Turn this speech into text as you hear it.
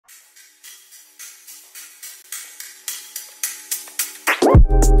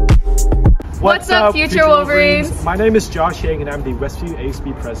What's up, Future Wolverines? My name is Josh Yang and I'm the Westview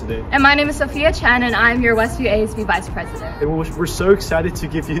ASB President. And my name is Sophia Chen and I'm your Westview ASB Vice President. And we're so excited to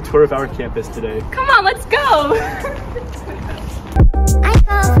give you a tour of our campus today. Come on, let's go!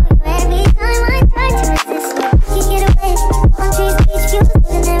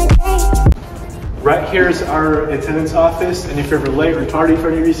 Right here is our attendance office, and if you're ever late or tardy for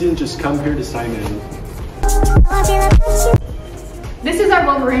any reason, just come here to sign in. This is our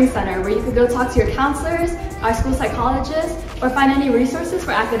Wolverine Center, where you could go talk to your counselors, our school psychologists, or find any resources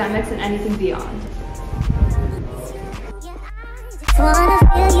for academics and anything beyond.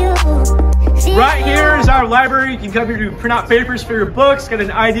 Right here is our library. You can come here to print out papers for your books, get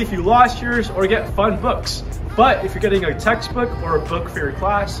an ID if you lost yours, or get fun books. But if you're getting a textbook or a book for your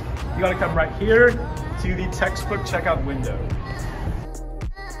class, you gotta come right here to the textbook checkout window.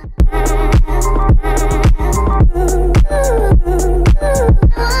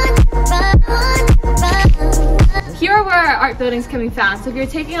 Here are where our art buildings can be found. So if you're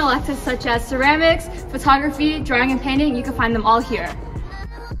taking electives such as ceramics, photography, drawing, and painting, you can find them all here.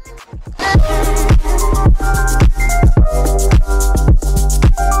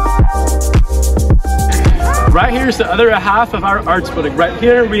 Right here is the other half of our arts building. Right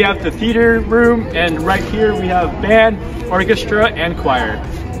here we have the theater room, and right here we have band, orchestra, and choir.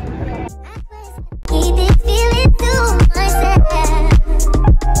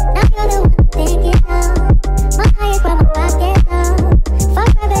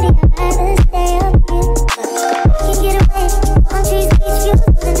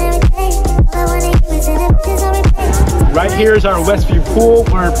 Right here is our Westview pool,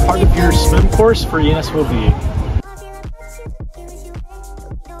 where part of your swim course for ENS will be.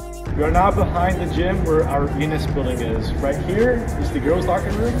 We are now behind the gym where our ENS building is. Right here is the girls'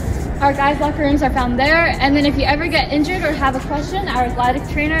 locker room. Our guys' locker rooms are found there, and then if you ever get injured or have a question, our athletic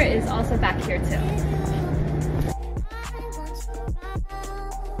trainer is also back here too.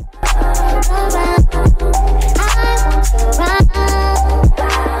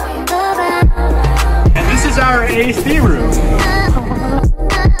 And this is our ASB room.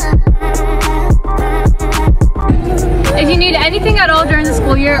 If you need anything at all during the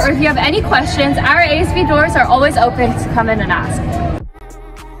school year, or if you have any questions, our ASB doors are always open to come in and ask.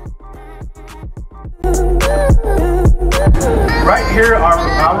 Right here are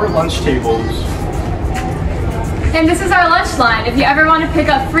our lunch tables. And this is our lunch line. If you ever want to pick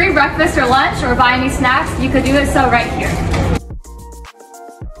up free breakfast or lunch or buy any snacks, you could do it so right here.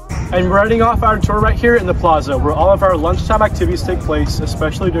 And we're running off our tour right here in the plaza, where all of our lunchtime activities take place,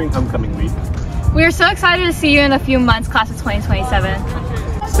 especially during homecoming week. We are so excited to see you in a few months, class of 2027.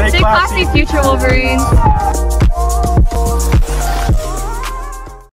 Stay classy, Future Wolverines!